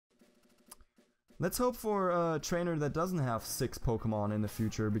Let's hope for a trainer that doesn't have 6 Pokemon in the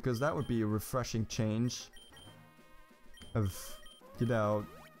future, because that would be a refreshing change of, you know,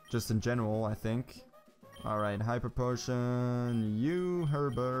 just in general, I think. Alright, Hyper Potion, you,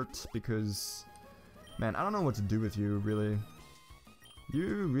 Herbert, because, man, I don't know what to do with you, really.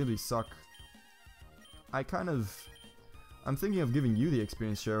 You really suck. I'm thinking of giving you the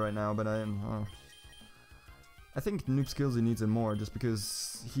experience share right now, but I think Noob Skillsy needs it more, just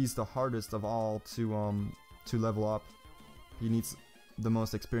because he's the hardest of all to level up. He needs the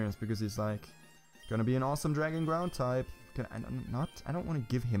most experience because he's like gonna be an awesome Dragon Ground type. I don't want to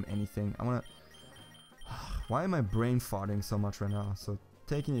give him anything. I want to. Why am I brain farting so much right now? So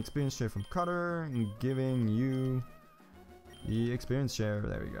taking the experience share from Cutter and giving you the experience share.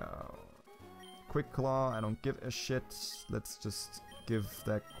 There we go. Quick Claw. I don't give a shit. Let's just give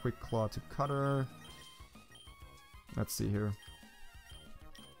that Quick Claw to Cutter. Let's see here.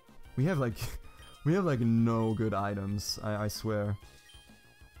 We have like no good items, I swear.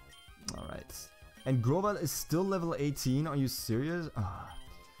 Alright. And Grobal is still level 18, are you serious?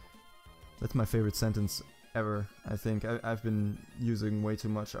 That's my favorite sentence ever, I think. I've been using way too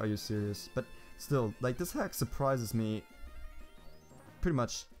much, are you serious? But still, like, this hack surprises me pretty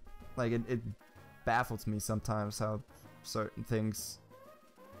much. Like, it baffles me sometimes how certain things,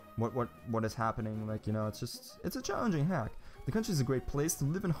 what is happening, like, you know, it's a challenging hack. The country is a great place to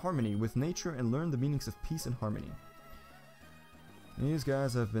live in harmony with nature and learn the meanings of peace and harmony. These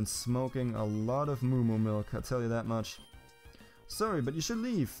guys have been smoking a lot of moo moo milk, I'll tell you that much. Sorry, but you should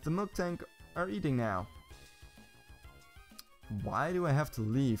leave. The milk tank are eating now. Why do I have to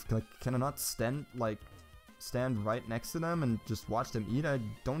leave? Can I not stand right next to them and just watch them eat? I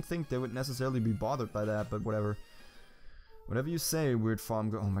don't think they would necessarily be bothered by that, but whatever. Whatever you say, weird farm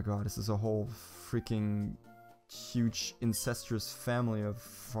girl. Oh my god, this is a whole freaking huge incestuous family of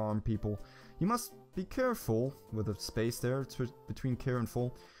farm people. You must be careful with the space there between care and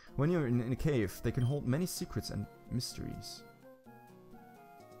full. When you're in a cave, they can hold many secrets and mysteries.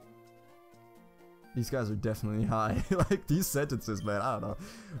 These guys are definitely high. Like, these sentences, man, I don't know.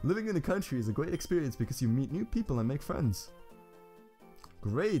 Living in the country is a great experience because you meet new people and make friends.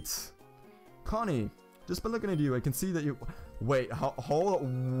 Great! Connie, just by looking at you, I can see that you... Wait, hold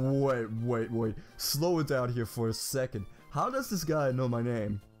on. Wait. Slow it down here for a second. How does this guy know my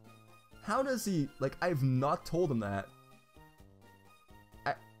name? How does he... Like, I've not told him that.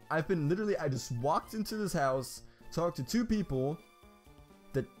 I've been literally... I just walked into this house, talked to 2 people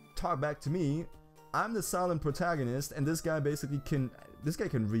that talk back to me. I'm the silent protagonist, and this guy basically can... This guy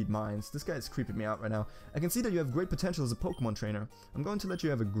can read minds. This guy is creeping me out right now. I can see that you have great potential as a Pokemon trainer. I'm going to let you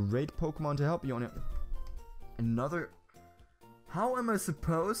have a great Pokemon to help you on it. Another... How am I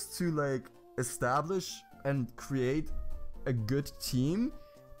supposed to, like, establish and create a good team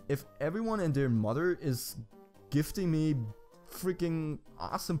if everyone and their mother is gifting me freaking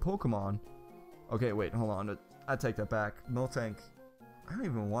awesome Pokemon? Okay, wait, hold on. I take that back. Miltank. I don't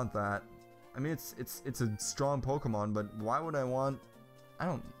even want that. I mean, it's a strong Pokemon, but why would I want... I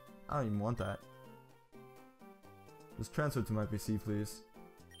don't even want that. Just transfer to my PC, please.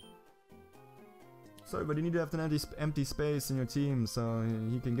 Sorry, but you need to have an empty space in your team, so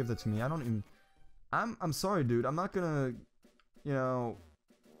you can give that to me. I don't even... I'm sorry, dude. I'm not gonna, you know,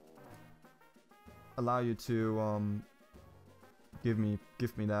 allow you to give me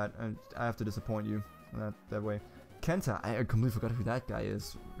that. I have to disappoint you that way. Kenta, I completely forgot who that guy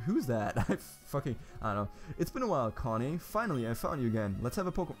is. Who's that? I don't know. It's been a while, Connie. Finally, I found you again. Let's have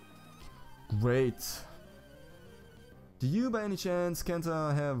a Pokemon. Great. Do you, by any chance,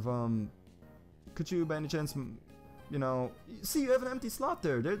 Kenta, have, could you, by any chance, you know... See, you have an empty slot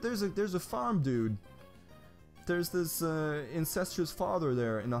there. There's a farm dude. There's this, incestuous father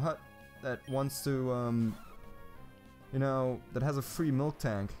there in a hut that wants to, you know, that has a free milk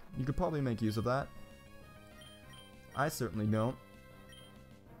tank. You could probably make use of that. I certainly don't.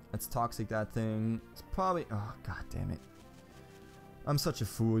 It's toxic, that thing. It's probably... Oh, god damn it. I'm such a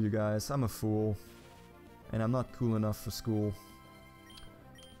fool, you guys. I'm a fool. And I'm not cool enough for school.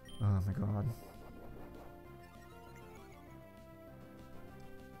 Oh my god.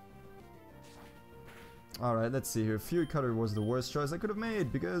 Alright, let's see here. Fury Cutter was the worst choice I could have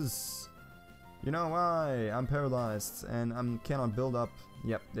made because... You know why? I'm paralyzed and I cannot build up...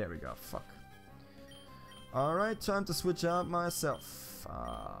 Yep, there we go. Fuck. Alright, time to switch out myself.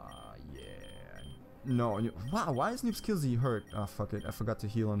 Yeah. No, wow, why is Noob Skillsy hurt? Oh, fuck it, I forgot to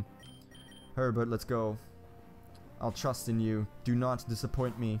heal him. Herbert, let's go. I'll trust in you. Do not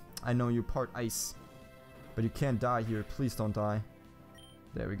disappoint me. I know you're part ice. But you can't die here. Please don't die.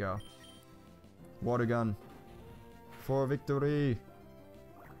 There we go. Water gun. For victory.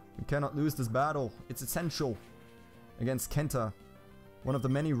 We cannot lose this battle. It's essential against Kenta. One of the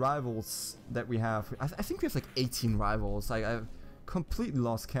many rivals that we have. I think we have like 18 rivals. I've completely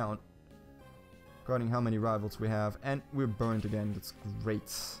lost count regarding how many rivals we have. And we're burned again. That's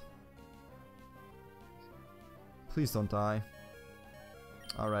great. Please don't die.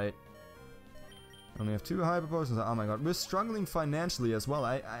 Alright. Only have 2 hyper potions. Oh my god. We're struggling financially as well.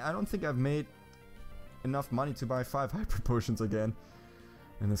 I don't think I've made enough money to buy 5 hyper potions again.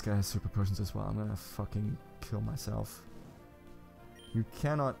 And this guy has super potions as well. I'm gonna fucking kill myself. You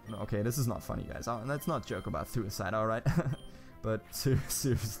cannot... Okay, this is not funny, guys. Let's not joke about suicide, alright? But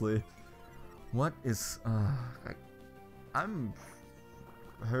seriously. What is... I'm...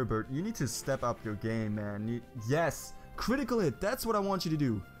 Herbert, you need to step up your game, man. Yes! Critical hit! That's what I want you to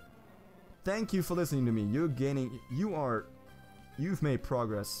do! Thank you for listening to me. You're gaining... You've made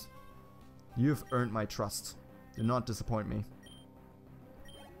progress. You've earned my trust. Do not disappoint me.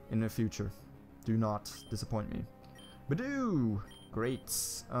 In the future. Do not disappoint me. Badoo! Great.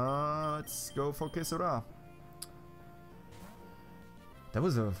 Let's go for Kesura. That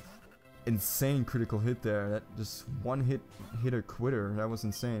was a insane critical hit there. That just one hitter quitter. That was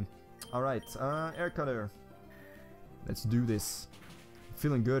insane. Alright, air cutter. Let's do this.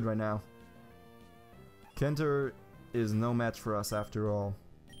 Feeling good right now. Kenta is no match for us after all.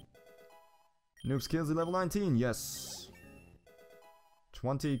 Noob skills at level 19, yes.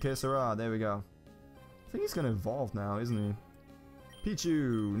 20 Kesura, there we go. I think he's gonna evolve now, isn't he?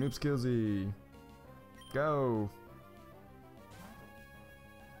 Pichu, Noob Skillsy. Go.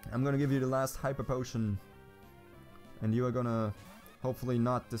 I'm gonna give you the last hyper potion. And you are gonna hopefully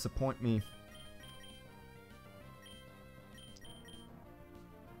not disappoint me.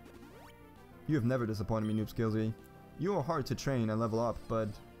 You have never disappointed me, Noob Skillsy. You are hard to train and level up, but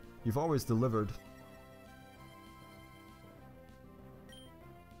you've always delivered.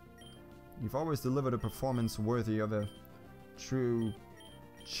 You've always delivered a performance worthy of a true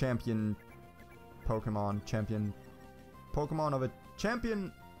champion Pokemon. Pokemon of a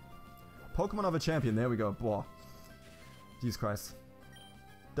champion, there we go. Blah. Jesus Christ.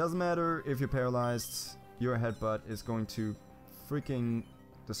 Doesn't matter if you're paralyzed, your headbutt is going to freaking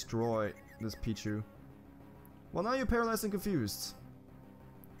destroy this Pichu. Well, now you're paralyzed and confused.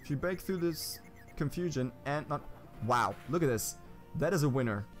 If you break through this confusion and not... Wow, look at this. That is a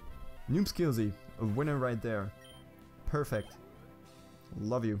winner. Noob Skillsy, a winner right there. Perfect.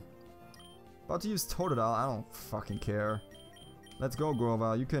 Love you. About to use Totodile, I don't fucking care. Let's go,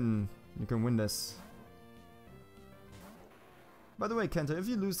 Grovyle. You can win this. By the way, Kenta, if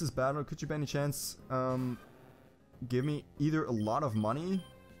you lose this battle, could you by any chance give me either a lot of money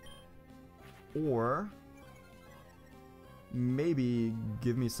or maybe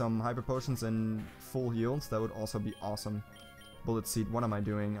give me some hyper potions and full heals? That would also be awesome. Bullet Seed, what am I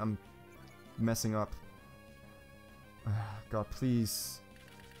doing? I'm messing up. God, please.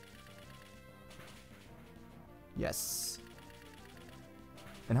 Yes.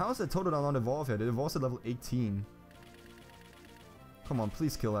 And how is that Totodile not evolved yet? It evolves at level 18. Come on,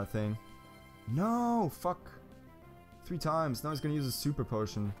 please kill that thing. No! Fuck. 3 times. Now he's gonna use a super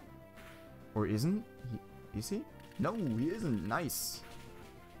potion. Or isn't? Is he? No, he isn't. Nice.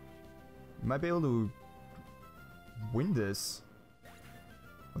 You might be able to win this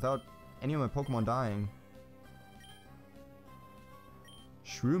without any of my Pokemon dying.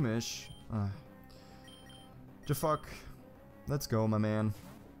 Shroomish. The fuck. Let's go, my man.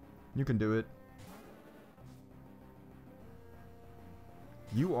 You can do it.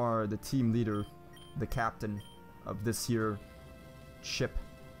 You are the team leader, the captain of this here ship,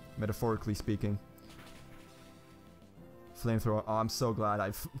 metaphorically speaking. Flamethrower. Oh, I'm so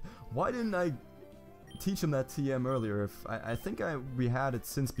glad why didn't I teach him that TM earlier? I think we had it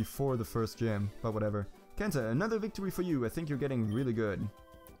since before the first gym, but whatever. Kenta, another victory for you. I think you're getting really good.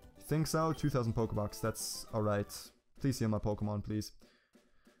 Think so? 2,000 Pokebucks. That's alright. Please heal my Pokemon, please.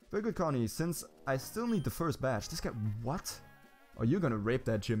 Very good, Connie. Since I still need the first batch. This guy... What? Oh, you're gonna rape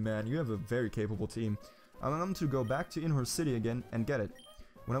that gym, man. You have a very capable team. I'm going to go back to Inhor City again and get it.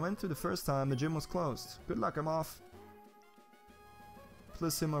 When I went to the first time, the gym was closed. Good luck, I'm off.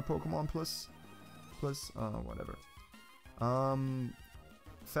 Plus him our Pokemon, plus... whatever.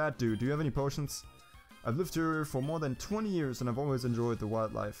 Fat dude, do you have any potions? I've lived here for more than 20 years and I've always enjoyed the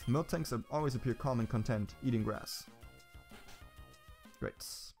wildlife. Milk tanks always appear calm and content, eating grass. Great.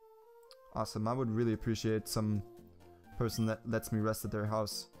 Awesome, I would really appreciate some person that lets me rest at their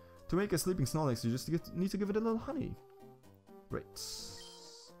house. To make a sleeping Snorlax, you just need to give it a little honey. Great.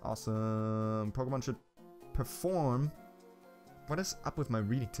 Awesome. Pokemon should perform. What is up with my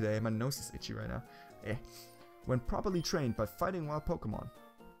reading today? My nose is itchy right now. When properly trained by fighting wild Pokemon.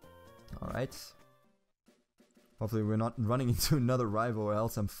 Alright. Hopefully we're not running into another rival or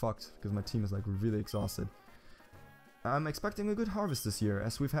else I'm fucked, because my team is like really exhausted. I'm expecting a good harvest this year,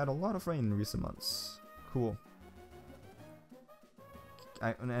 as we've had a lot of rain in recent months. Cool.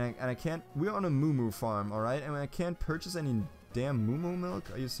 And I can't... We're on a moo farm, alright? And I can't purchase any damn moo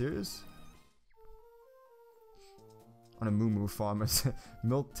milk? Are you serious? On a moo farm.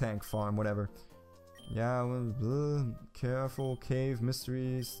 Milk tank farm, whatever. Yeah, well, careful, cave,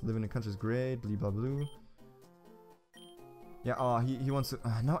 mysteries, live in the country's great, blah blah blah. Yeah, oh, he wants to...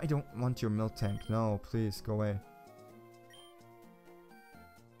 no, I don't want your milk tank. No, please, go away.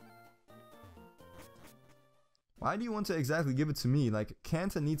 Why do you want to exactly give it to me? Like,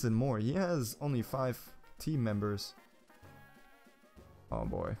 Kenta needs it more. He has only 5 team members. Oh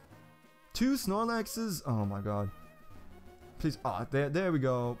boy. 2 Snorlaxes? Oh my god. Please. Ah, there we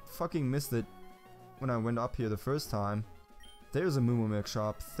go. Fucking missed it when I went up here the first time. There's a Moo Milk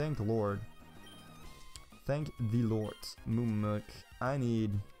shop. Thank the Lord. Thank the Lord. Moo Milk. I need...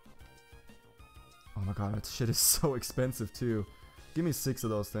 Oh my god, that shit is so expensive too. Give me 6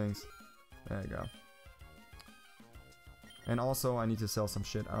 of those things. There you go. And also, I need to sell some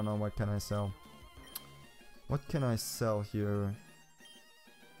shit. I don't know, what can I sell? What can I sell here?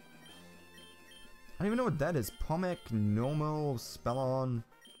 I don't even know what that is. Pomek, Nomo, Spellon.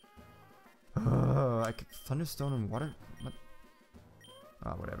 I could Thunderstone and water. What?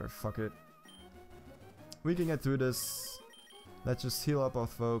 Ah, whatever. Fuck it. We can get through this. Let's just heal up our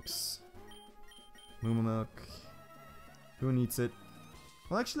folks. Moo Milk. Who needs it?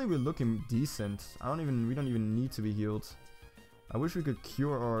 Well, actually, we're looking decent. We don't even need to be healed. I wish we could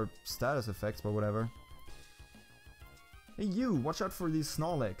cure our status effects, but whatever. Hey you, watch out for these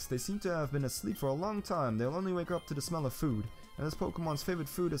Snorlax. They seem to have been asleep for a long time. They'll only wake up to the smell of food. And this Pokemon's favorite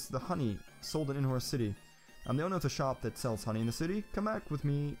food is the honey sold in Inhor City. I'm the owner of the shop that sells honey in the city. Come back with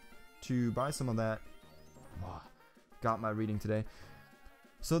me to buy some of that. Oh, got my reading today.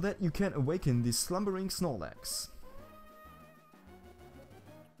 So that you can awaken the slumbering Snorlax.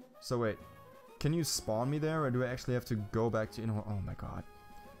 So wait. Can you spawn me there, or do I actually have to go back to Inhor? Oh my god.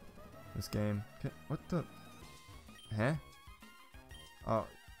 This game. What the... Huh? Oh,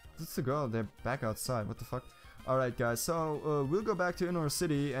 that's the girl. They're back outside. What the fuck? Alright guys, so we'll go back to Inhor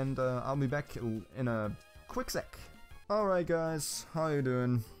City, and I'll be back in a quick sec. Alright guys, how you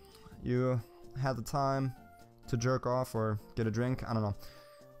doing? You had the time to jerk off or get a drink? I don't know.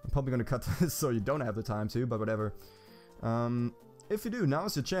 I'm probably gonna cut this so you don't have the time to, but whatever. If you do, now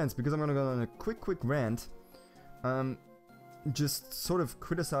is your chance, because I'm gonna go on a quick rant. Just sort of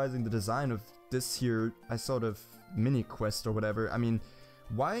criticizing the design of this here, sort of mini quest or whatever. I mean,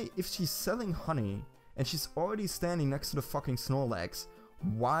 why, if she's selling honey and she's already standing next to the fucking Snorlax,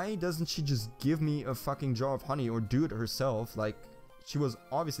 why doesn't she just give me a fucking jar of honey or do it herself? Like, she was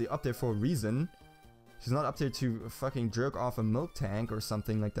obviously up there for a reason. She's not up there to fucking jerk off a milk tank or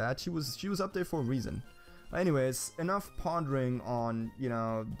something like that. She was up there for a reason. Anyways, enough pondering on, you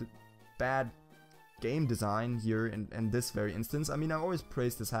know, the bad game design here in this very instance. I mean, I always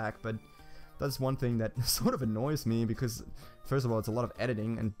praise this hack, but that's one thing that sort of annoys me, because first of all, it's a lot of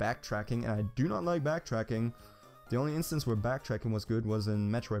editing and backtracking, and I do not like backtracking. The only instance where backtracking was good was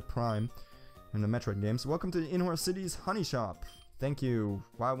in Metroid Prime, in the Metroid games. Welcome to Inhor City's honey shop. Thank you.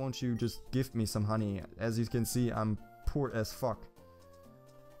 Why won't you just give me some honey? As you can see, I'm poor as fuck.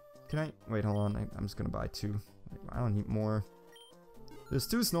 Can I... Wait, hold on. I'm just gonna buy 2. I don't need more. There's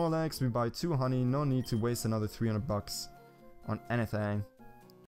 2 Snorlax. We buy 2 honey. No need to waste another 300 bucks on anything.